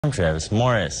I'm Travis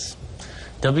Morris.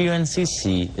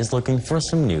 WNCC is looking for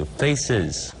some new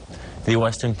faces. The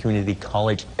Western Community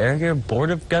College Area Board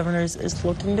of Governors is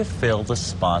looking to fill the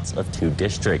spots of two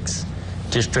districts.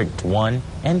 District 1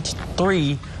 and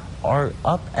 3 are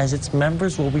up as its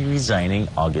members will be resigning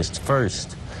August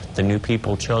 1st. The new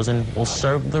people chosen will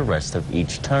serve the rest of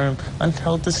each term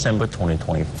until December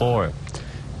 2024.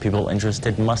 People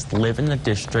interested must live in the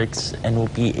districts and will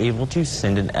be able to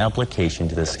send an application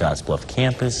to the Scottsbluff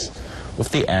campus with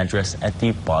the address at the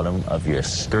bottom of your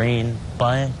screen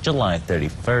by July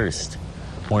 31st.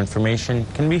 More information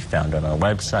can be found on our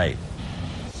website.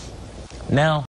 Now,